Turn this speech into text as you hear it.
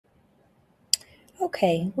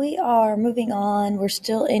Okay, we are moving on. We're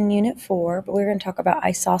still in Unit 4, but we're going to talk about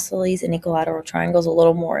isosceles and equilateral triangles a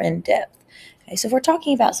little more in depth. Okay, so if we're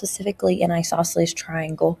talking about specifically an isosceles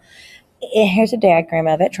triangle, here's a diagram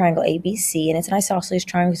of it, triangle ABC, and it's an isosceles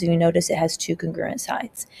triangle because you notice it has two congruent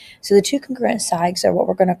sides. So the two congruent sides are what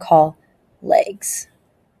we're going to call legs.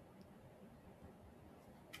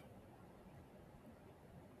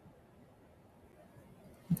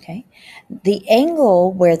 Okay, the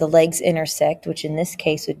angle where the legs intersect, which in this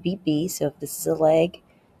case would be B, so if this is a leg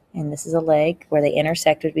and this is a leg, where they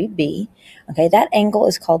intersect would be B. Okay, that angle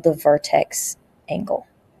is called the vertex angle.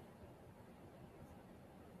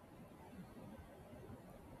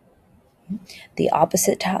 The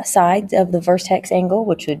opposite sides of the vertex angle,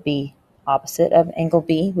 which would be opposite of angle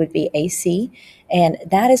B, would be AC, and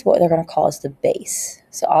that is what they're going to call as the base.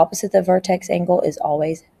 So opposite the vertex angle is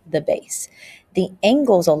always the base. The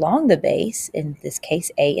angles along the base, in this case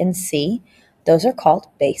A and C, those are called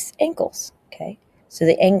base angles. Okay, so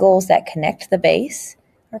the angles that connect the base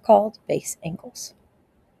are called base angles.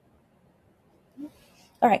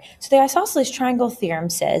 All right, so the isosceles triangle theorem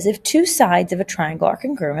says if two sides of a triangle are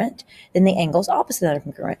congruent, then the angles opposite them are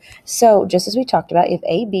congruent. So just as we talked about, if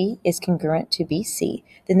AB is congruent to BC,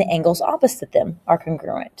 then the angles opposite them are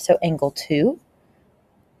congruent. So angle 2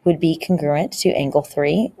 would be congruent to angle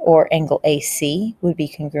 3, or angle AC would be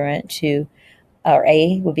congruent to, or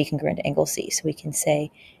A would be congruent to angle C. So we can say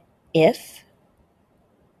if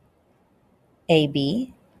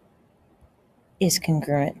AB is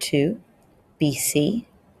congruent to BC,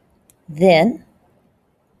 then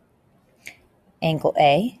angle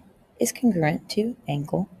A is congruent to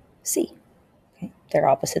angle C. Okay? They're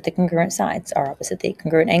opposite the congruent sides. Are opposite the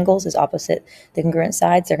congruent angles is opposite the congruent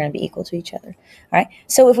sides. They're going to be equal to each other. All right.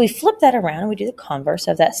 So if we flip that around and we do the converse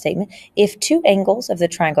of that statement, if two angles of the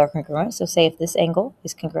triangle are congruent, so say if this angle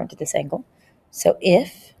is congruent to this angle, so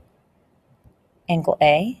if angle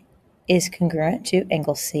A is congruent to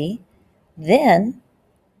angle C, then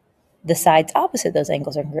the sides opposite those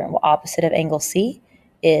angles are congruent. Well, opposite of angle C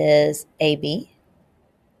is AB,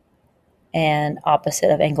 and opposite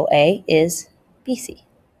of angle A is BC.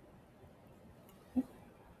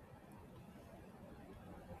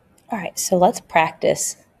 All right, so let's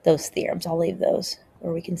practice those theorems. I'll leave those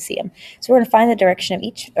where we can see them. So we're going to find the direction of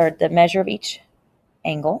each, or the measure of each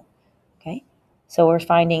angle. Okay, so we're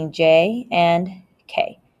finding J and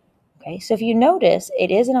K. Okay, so if you notice, it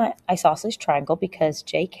is an isosceles triangle because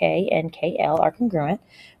JK and KL are congruent,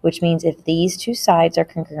 which means if these two sides are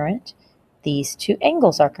congruent, these two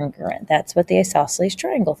angles are congruent. That's what the isosceles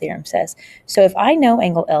triangle theorem says. So if I know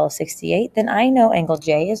angle L is 68, then I know angle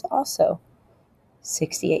J is also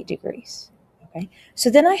 68 degrees. Okay, so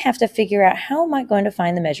then I have to figure out, how am I going to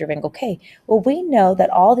find the measure of angle K? Well, we know that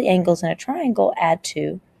all the angles in a triangle add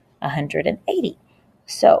to 180.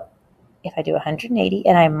 So if I do 180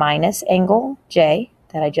 and I minus angle J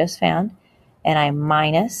that I just found, and I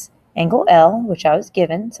minus angle L, which I was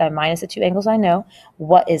given, so I minus the two angles I know,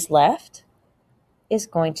 what is left is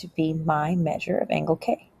going to be my measure of angle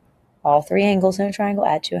K. All three angles in a triangle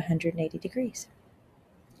add to 180 degrees.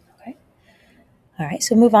 Okay. All right,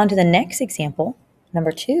 so move on to the next example,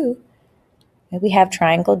 number 2. We have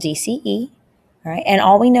triangle DCE, all right, and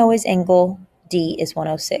all we know is angle D is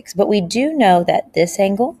 106, but we do know that this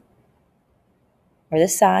angle, or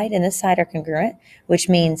this side and this side, are congruent, which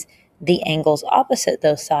means the angles opposite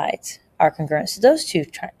those sides are congruent. So those two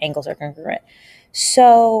angles are congruent.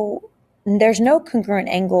 So there's no congruent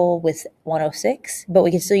angle with 106, but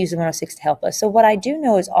we can still use the 106 to help us. So what I do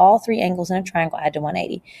know is all three angles in a triangle add to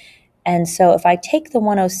 180. And so if I take the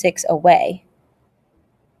 106 away,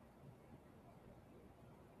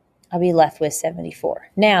 I'll be left with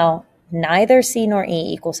 74. Now, neither C nor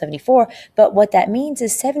E equals 74, but what that means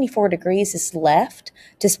is 74 degrees is left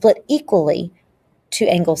to split equally to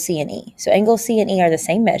angle C and E. So angle C and E are the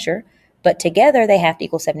same measure, but together they have to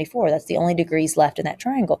equal 74. That's the only degrees left in that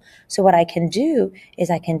triangle. So what I can do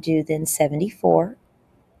is I can do then 74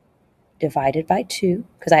 divided by 2,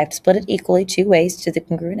 because I have to split it equally 2 ways to the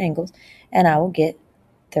congruent angles, and I will get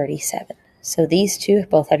 37. So these two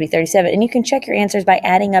both have to be 37. And you can check your answers by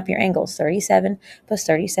adding up your angles. 37 plus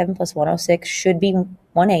 37 plus 106 should be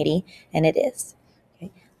 180, and it is.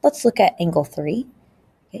 Okay. Let's look at angle 3.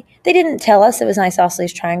 Okay. They didn't tell us it was an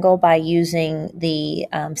isosceles triangle by using the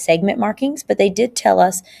segment markings, but they did tell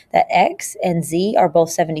us that X and Z are both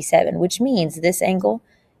 77, which means this angle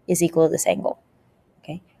is equal to this angle.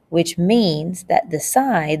 Okay, which means that the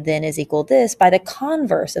side then is equal to this by the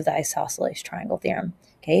converse of the isosceles triangle theorem.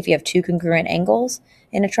 Okay, if you have two congruent angles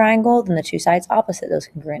in a triangle, then the two sides opposite those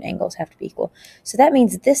congruent angles have to be equal. So that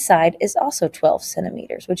means this side is also 12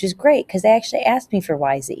 centimeters, which is great because they actually asked me for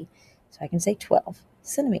YZ. So I can say 12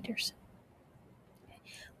 centimeters.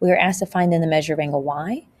 We were asked to find then the measure of angle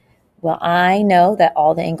Y. Well, I know that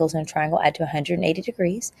all the angles in a triangle add to 180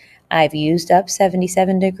 degrees. I've used up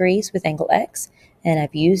 77 degrees with angle X, and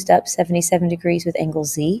I've used up 77 degrees with angle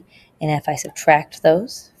Z. And if I subtract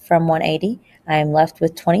those from 180, I am left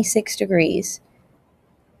with 26 degrees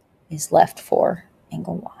is left for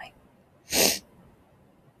angle Y.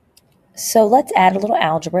 So let's add a little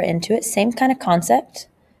algebra into it. Same kind of concept,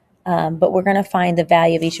 but we're going to find the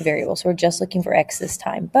value of each variable. So we're just looking for X this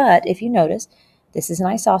time. But if you notice, this is an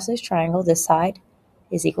isosceles triangle. This side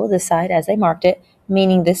is equal to this side as they marked it,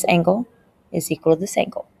 meaning this angle is equal to this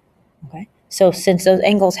angle. Okay. So since those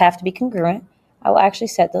angles have to be congruent, I will actually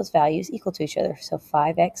set those values equal to each other. So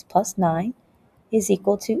 5x plus 9 is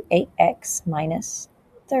equal to 8x minus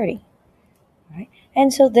 30. All right.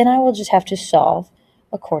 And so then I will just have to solve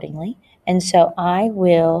accordingly. And so I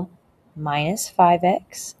will minus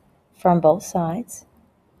 5x from both sides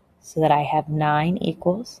so that I have 9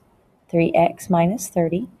 equals 3x minus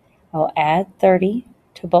 30. I'll add 30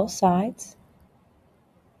 to both sides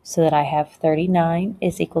so that I have 39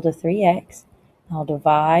 is equal to 3x. I'll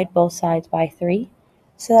divide both sides by 3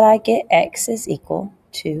 so that I get x is equal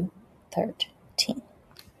to 13.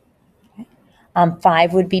 Okay.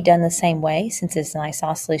 5 would be done the same way. Since it's an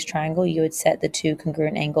isosceles triangle, you would set the two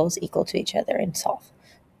congruent angles equal to each other and solve.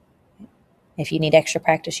 If you need extra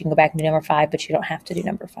practice, you can go back and do number 5, but you don't have to do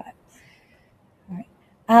number 5. All right.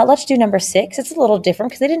 Let's do number 6. It's a little different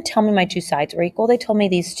because they didn't tell me my two sides were equal. They told me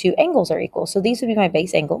these two angles are equal. So these would be my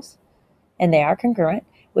base angles, and they are congruent,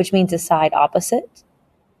 which means the side opposite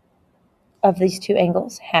of these two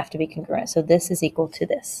angles have to be congruent. So this is equal to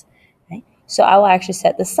this. Okay? So I will actually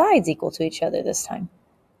set the sides equal to each other this time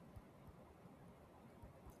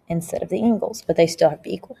instead of the angles, but they still have to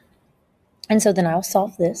be equal. And so then I will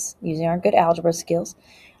solve this using our good algebra skills.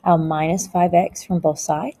 I'll minus 5x from both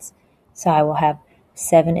sides. So I will have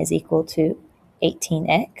 7 is equal to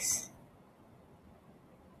 18x.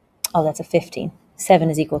 Oh, that's a 15. 7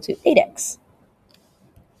 is equal to 8x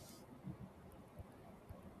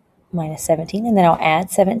minus 17. And then I'll add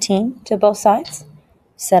 17 to both sides.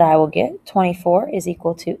 So that I will get 24 is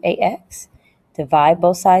equal to 8x. Divide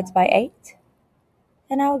both sides by 8.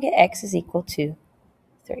 And I will get x is equal to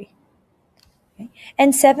 3. Okay.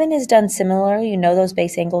 And 7 is done similarly. You know those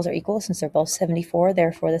base angles are equal since they're both 74.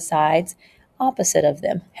 Therefore, the sides opposite of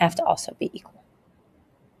them have to also be equal.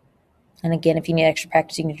 And again, if you need extra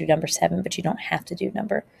practice, you can do number 7, but you don't have to do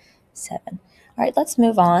number 7. All right, let's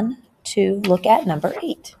move on to look at number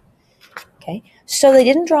 8. Okay, so they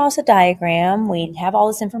didn't draw us a diagram. We have all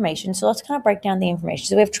this information, so let's kind of break down the information.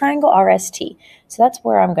 So we have triangle RST. So that's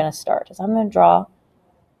where I'm going to start. So I'm going to draw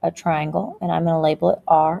a triangle, and I'm going to label it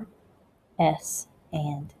R, S,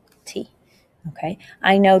 and T. Okay,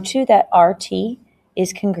 I know too that RT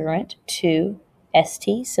is congruent to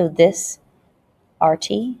ST, so this RT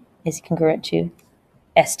is congruent to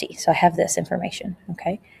ST. So I have this information,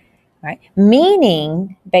 okay? All right,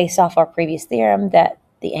 meaning, based off our previous theorem, that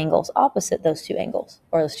the angles opposite those two angles,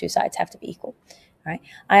 or those two sides, have to be equal. All right,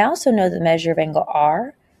 I also know the measure of angle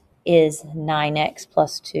R is 9x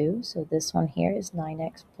plus 2, so this one here is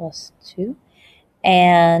 9x plus 2.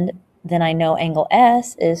 And then I know angle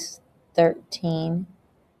S is 13x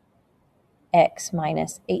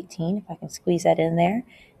minus 18, if I can squeeze that in there.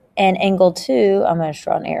 And angle 2, I'm going to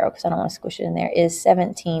draw an arrow because I don't want to squish it in there, is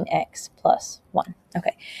 17x plus 1.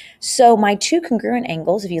 Okay, so my two congruent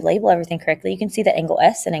angles, if you label everything correctly, you can see that angle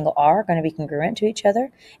S and angle R are going to be congruent to each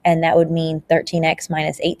other. And that would mean 13x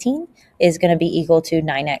minus 18 is going to be equal to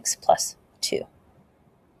 9x plus 2.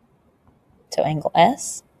 So angle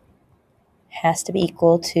S has to be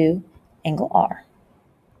equal to angle R.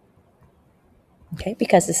 Okay,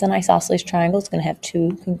 because it's an isosceles triangle, it's going to have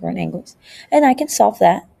two congruent angles. And I can solve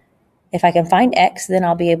that. If I can find x, then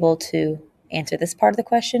I'll be able to answer this part of the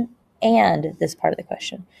question and this part of the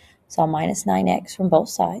question. So I'll minus 9x from both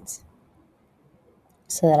sides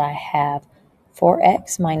so that I have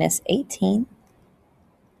 4x minus 18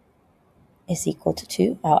 is equal to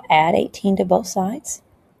 2. I'll add 18 to both sides.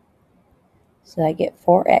 So I get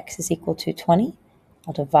 4x is equal to 20.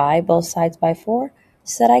 I'll divide both sides by 4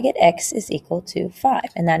 so that I get x is equal to 5.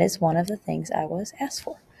 And that is one of the things I was asked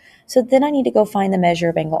for. So then I need to go find the measure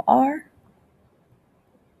of angle R,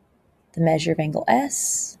 the measure of angle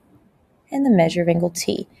S, and the measure of angle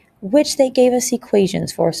T, which they gave us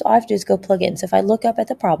equations for. So all I have to do is go plug in. So if I look up at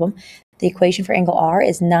the problem, the equation for angle R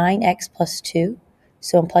is 9x plus 2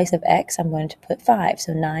 So in place of x, I'm going to put 5.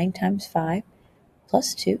 So 9 times 5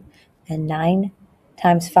 plus 2. And 9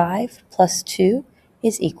 times 5 plus 2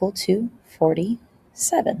 is equal to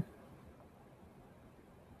 47.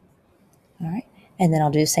 All right. And then I'll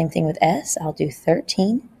do the same thing with s. I'll do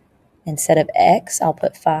 13. Instead of x, I'll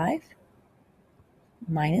put 5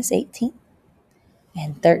 minus 18.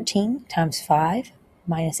 And 13 times 5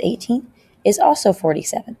 minus 18 is also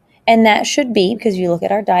 47. And that should be, because you look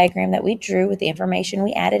at our diagram that we drew with the information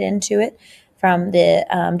we added into it from the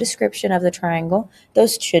description of the triangle,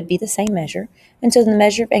 those should be the same measure. And so the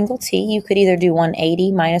measure of angle T, you could either do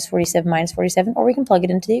 180 minus 47, or we can plug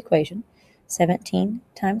it into the equation. 17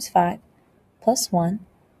 times 5 plus 1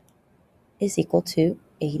 is equal to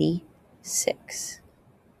 86.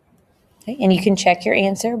 Okay, and you can check your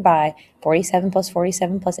answer by 47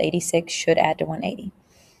 plus 86 should add to 180.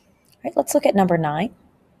 All right, let's look at number 9.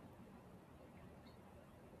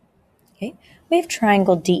 Okay, we have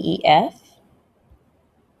triangle DEF.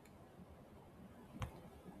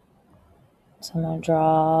 So I'm going to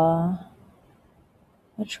draw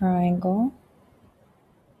a triangle.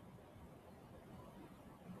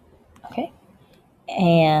 Okay,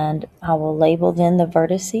 and I will label then the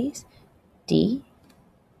vertices D,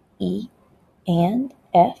 E, and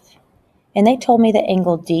F. And they told me that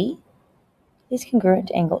angle D is congruent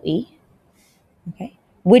to angle E. Okay,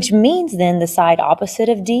 which means then the side opposite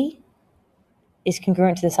of D is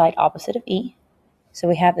congruent to the side opposite of E. So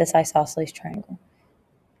we have this isosceles triangle.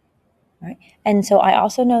 All right. And so I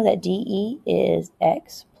also know that DE is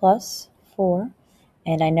x plus 4.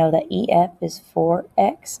 And I know that EF is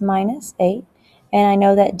 4x minus 8. And I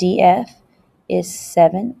know that DF is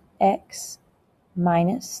 7x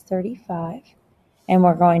minus 35. And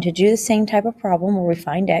we're going to do the same type of problem where we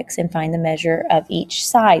find x and find the measure of each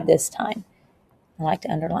side this time. I like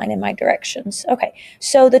to underline in my directions. Okay,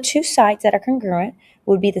 so the two sides that are congruent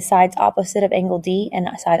would be the sides opposite of angle D and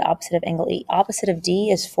the side opposite of angle E. Opposite of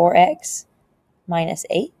D is 4x minus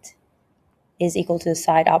 8 is equal to the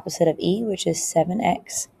side opposite of E, which is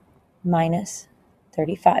 7x minus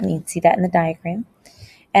 35. And you can see that in the diagram.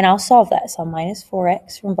 And I'll solve that. So minus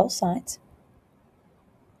 4x from both sides.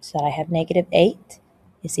 So I have negative 8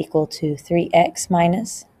 is equal to 3x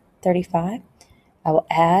minus 35. I will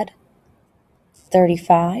add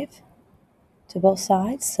 35 to both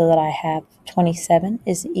sides so that I have 27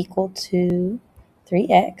 is equal to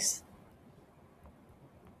 3x.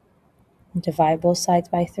 And divide both sides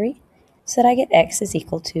by 3 so that I get x is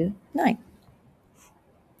equal to 9.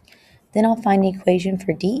 Then I'll find the equation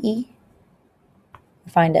for DE.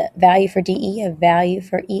 I'll find a value for DE, a value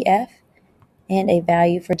for EF, and a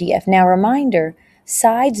value for DF. Now, reminder,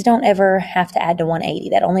 sides don't ever have to add to 180.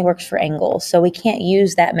 That only works for angles. So we can't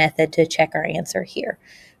use that method to check our answer here.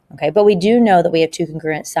 Okay, but we do know that we have two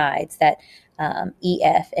congruent sides, that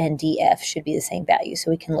EF and DF should be the same value.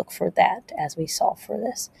 So we can look for that as we solve for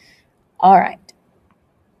this. All right,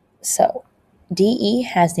 so DE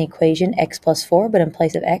has the equation x plus 4, but in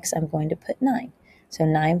place of x, I'm going to put 9. So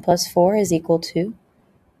 9 plus 4 is equal to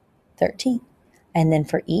 13. And then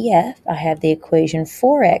for EF, I have the equation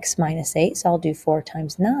 4x minus 8, so I'll do 4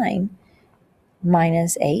 times 9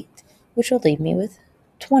 minus 8, which will leave me with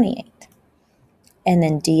 28. And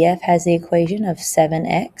then DF has the equation of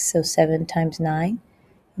 7x, so 7 times 9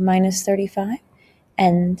 minus 35.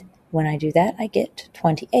 And when I do that, I get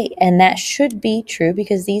 28. And that should be true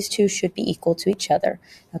because these two should be equal to each other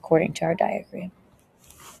according to our diagram.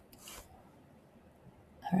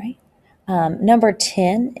 All right. Number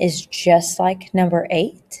 10 is just like number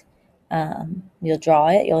 8. You'll draw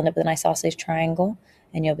it. You'll end up with an isosceles triangle,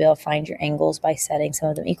 and you'll be able to find your angles by setting some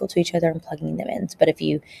of them equal to each other and plugging them in. But if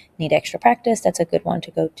you need extra practice, that's a good one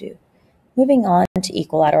to go do. Moving on to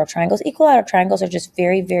equilateral triangles. Equilateral triangles are just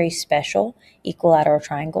very, very special equilateral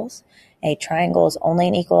triangles. A triangle is only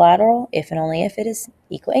an equilateral if and only if it is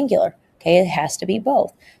equiangular. Okay, it has to be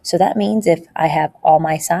both. So that means if I have all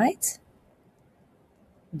my sides,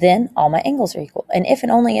 then all my angles are equal. And if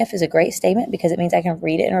and only if is a great statement because it means I can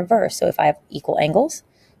read it in reverse. So if I have equal angles,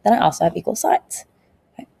 then I also have equal sides.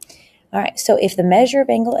 Okay. All right, so if the measure of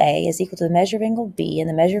angle A is equal to the measure of angle B and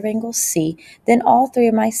the measure of angle C, then all three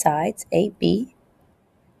of my sides, AB,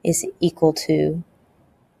 is equal to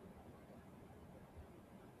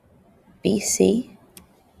BC.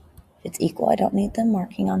 If it's equal, I don't need the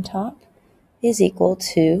marking on top, is equal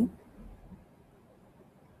to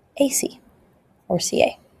AC or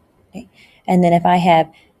CA. Okay. And then if I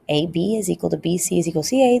have AB is equal to BC is equal to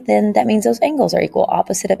CA, then that means those angles are equal.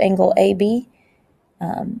 Opposite of angle AB,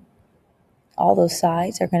 all those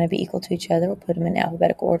sides are going to be equal to each other. We'll put them in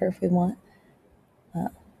alphabetical order if we want.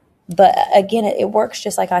 But again, it works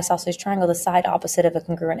just like isosceles triangle. The side opposite of a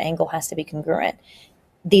congruent angle has to be congruent.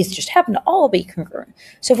 These just happen to all be congruent.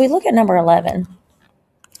 So if we look at number 11,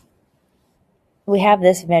 we have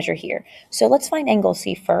this measure here. So let's find angle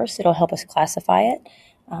C first. It'll help us classify it.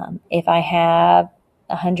 If I have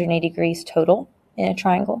 180 degrees total in a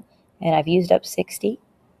triangle, and I've used up 60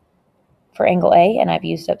 for angle A, and I've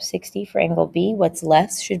used up 60 for angle B, what's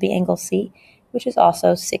less should be angle C, which is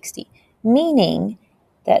also 60, meaning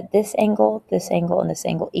that this angle, and this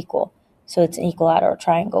angle equal. So it's an equilateral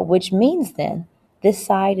triangle, which means then this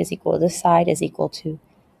side is equal to this side is equal to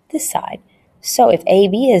this side. So if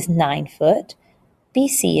AB is 9 foot,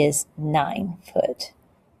 BC is 9 foot.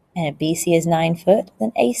 And if BC is 9 foot,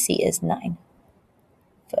 then AC is 9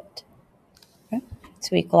 foot. Okay?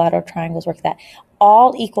 So equilateral triangles work that.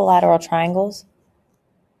 All equilateral triangles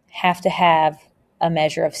have to have a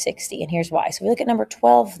measure of 60, and here's why. So we look at number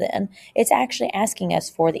 12 then. It's actually asking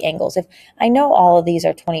us for the angles. If I know all of these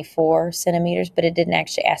are 24 centimeters, but it didn't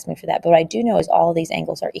actually ask me for that. But what I do know is all of these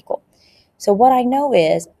angles are equal. So what I know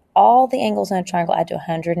is all the angles in a triangle add to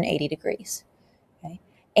 180 degrees. Okay?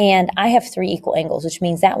 And I have 3 equal angles, which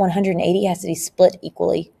means that 180 has to be split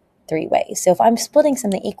equally 3 ways. So if I'm splitting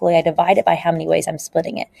something equally, I divide it by how many ways I'm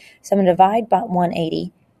splitting it. So I'm going to divide by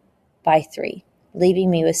 180 by 3,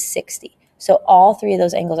 leaving me with 60. So all 3 of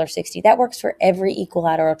those angles are 60. That works for every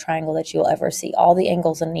equilateral triangle that you will ever see. All the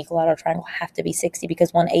angles in an equilateral triangle have to be 60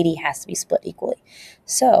 because 180 has to be split equally.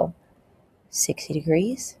 So 60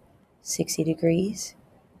 degrees, 60 degrees,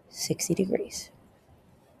 60 degrees.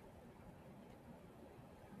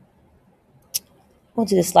 We'll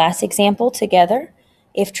do this last example together.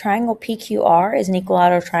 If triangle PQR is an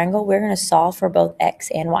equilateral triangle, we're going to solve for both x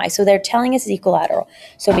and y. So they're telling us it's equilateral.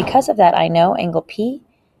 So because of that, I know angle P,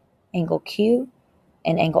 angle Q,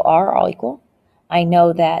 and angle R are all equal. I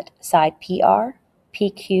know that side PR,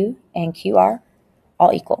 PQ, and QR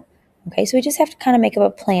all equal. Okay, so we just have to kind of make up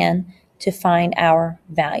a plan to find our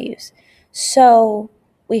values. So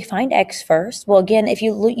we find x first. Well, again, if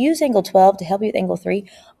you use angle 12 to help you with angle 3,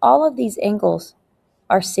 all of these angles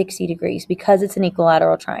are 60 degrees because it's an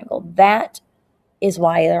equilateral triangle. That is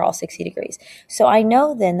why they're all 60 degrees. So I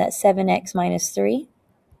know then that 7x minus 3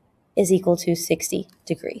 is equal to 60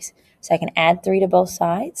 degrees. So I can add 3 to both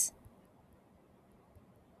sides,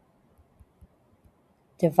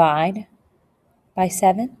 divide by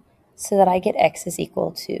 7, so that I get x is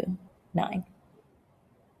equal to 9.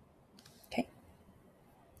 Okay.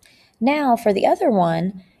 Now for the other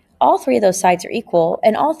one, all 3 of those sides are equal,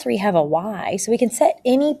 and all 3 have a y, so we can set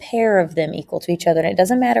any pair of them equal to each other, and it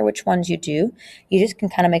doesn't matter which ones you do. You just can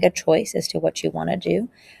kind of make a choice as to what you want to do.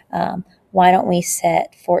 Why don't we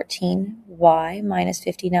set 14y minus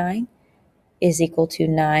 59 is equal to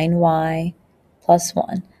 9y plus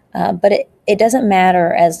 1. But it doesn't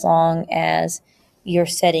matter as long as you're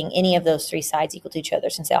setting any of those 3 sides equal to each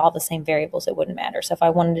other. Since they all have the same variables, it wouldn't matter. So if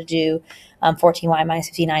I wanted to do 14y minus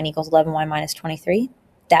 59 equals 11y minus 23,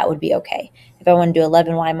 that would be okay. If I want to do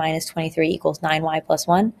 11y minus 23 equals 9y plus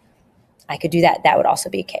 1, I could do that. That would also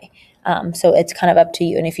be okay. So it's kind of up to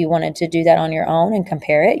you. And if you wanted to do that on your own and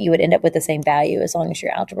compare it, you would end up with the same value as long as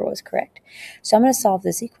your algebra was correct. So I'm going to solve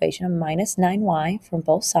this equation of minus 9y from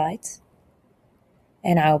both sides.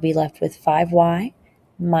 And I will be left with 5y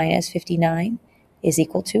minus 59 is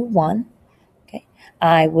equal to 1. Okay.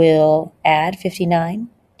 I will add 59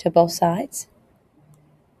 to both sides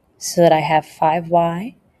so that I have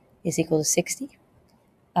 5y is equal to 60.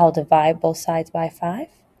 I'll divide both sides by 5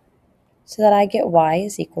 so that I get y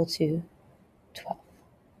is equal to 12.